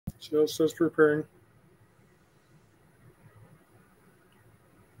Still says preparing.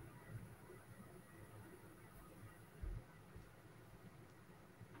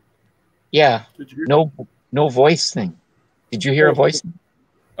 Yeah. No voice thing. Did you hear a voice?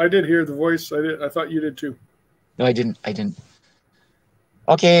 I did hear the voice. I thought you did too. No, I didn't.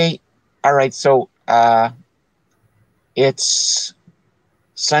 Okay. All right. So it's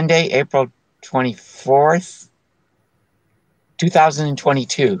Sunday, April 24th,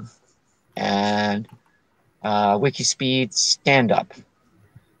 2022. And WIKISPEED Standup.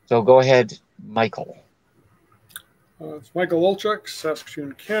 So go ahead, Michael. It's Michael Olchuk,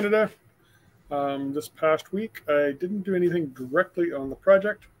 Saskatoon, Canada. This past week, I didn't do anything directly on the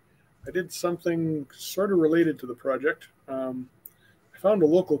project. I did something sort of related to the project. I found a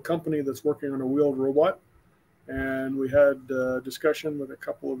local company that's working on a wheeled robot, and we had a discussion with a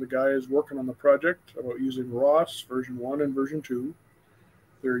couple of the guys working on the project about using ROS version 1 and version 2.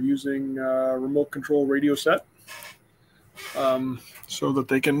 They're using a remote control radio set so that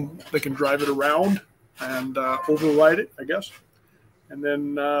they can drive it around and override it, I guess. And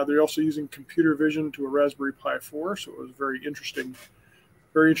then they're also using computer vision to a Raspberry Pi 4, so it was very interesting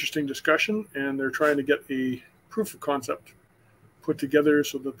discussion. And they're trying to get a proof of concept put together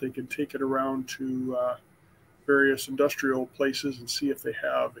so that they can take it around to various industrial places and see if they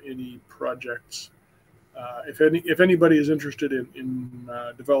have any projects. If anybody is interested in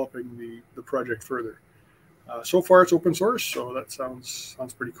developing the project further. So far, it's open source, so that sounds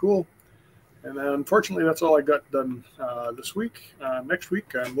pretty cool. And then, unfortunately, that's all I got done this week. Next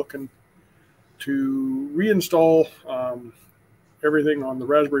week, I'm looking to reinstall everything on the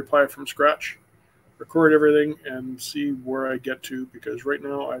Raspberry Pi from scratch, record everything, and see where I get to, because right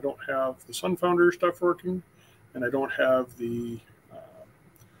now I don't have the SunFounder stuff working, and I don't have the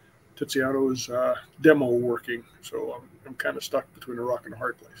Tiziano's demo working, so I'm kind of stuck between a rock and a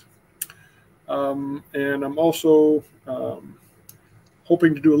hard place. And I'm also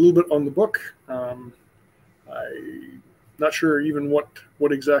hoping to do a little bit on the book. I'm not sure even what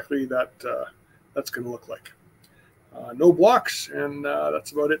exactly that's going to look like. No blocks, and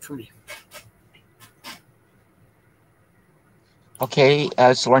that's about it for me. Okay,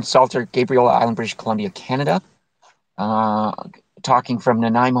 it's Lawrence Salter, Gabriel Island, British Columbia, Canada. Talking from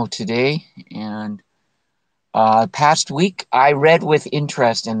Nanaimo today. And past week, I read with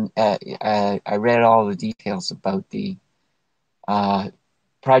interest, and I read all the details about the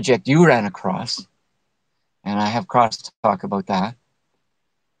project you ran across, and I have crosstalk about that.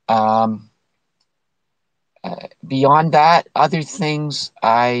 Beyond that, other things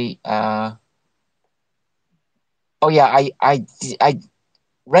I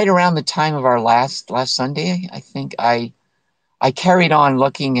right around the time of our last Sunday, I think I carried on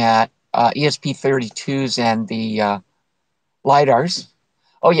looking at ESP32s and the LiDARs.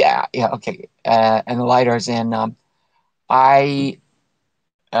 Oh yeah, okay, and the LiDARs, and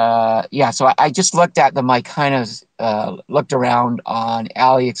so I just looked at them. I kind of looked around on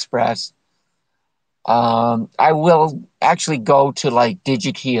AliExpress. I will actually go to like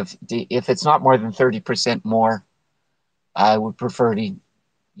DigiKey if it's not more than 30% more. I would prefer to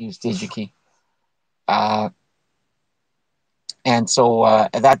use DigiKey. And so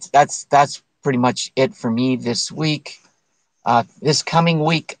that's pretty much it for me this week. This coming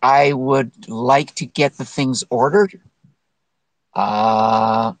week, I would like to get the things ordered.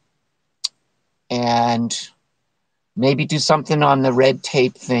 And maybe do something on the red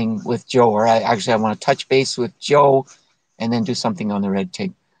tape thing with Joe, or I want to touch base with Joe and then do something on the red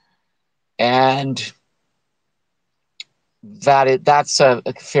tape. And that's a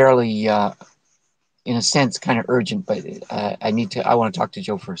fairly, in a sense, kind of urgent, but I want to talk to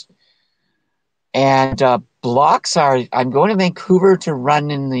Joe first. And blocks I'm going to Vancouver to run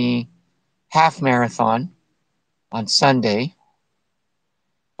in the half marathon on Sunday.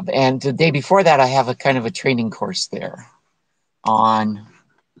 And the day before that, I have a kind of a training course there on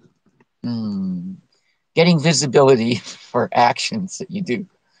getting visibility for actions that you do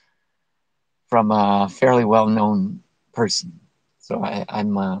from a fairly well-known person. So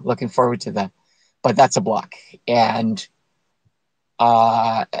I'm looking forward to that. But that's a block. And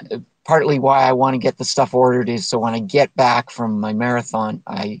partly why I want to get the stuff ordered is so when I get back from my marathon,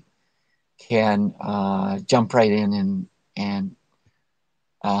 I can jump right in and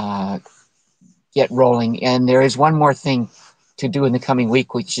get rolling. And there is one more thing to do in the coming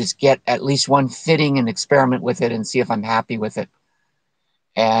week, which is get at least one fitting and experiment with it and see if I'm happy with it.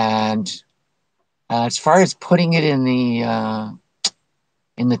 And as far as putting it in the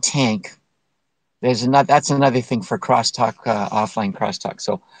tank, that's another thing for crosstalk, offline crosstalk.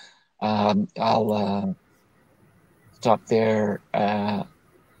 So I'll stop there.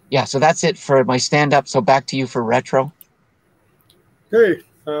 yeah, so that's it for my stand-up. So back to you for retro. Okay,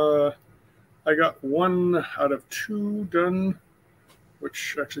 I got 1 out of 2 done,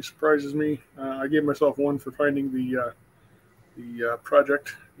 which actually surprises me. I gave myself 1 for finding the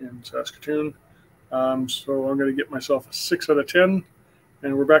project in Saskatoon. So I'm going to get myself a 6 out of 10,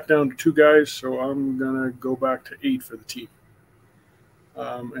 and we're back down to 2 guys. So I'm going to go back to 8 for the team.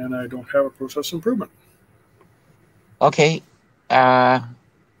 And I don't have a process improvement. Okay.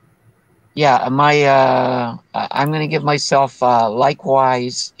 Yeah, I'm going to give myself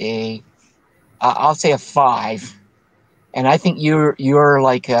likewise I'll say a 5. And I think you're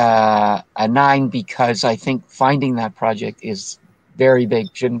like a 9 because I think finding that project is very big,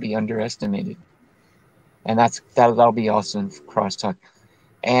 shouldn't be underestimated. And that'll be also in crosstalk.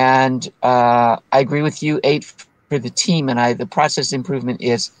 And I agree with you, 8 for the team. And the process improvement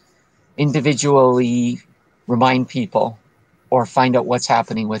is individually remind people or find out what's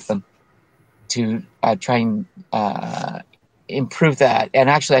happening with them to try and improve that. And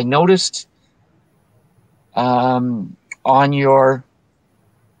actually, I noticed on your,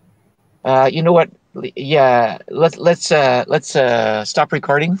 you know what? Yeah, let's stop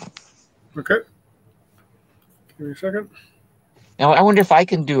recording. Okay. Give me a second. Now I wonder if I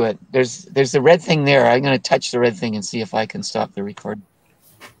can do it. There's the red thing there. I'm going to touch the red thing and see if I can stop the recording.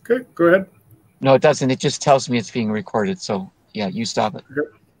 Okay, go ahead. No, it doesn't. It just tells me it's being recorded. So yeah, you stop it. Okay.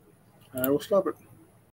 I will stop it.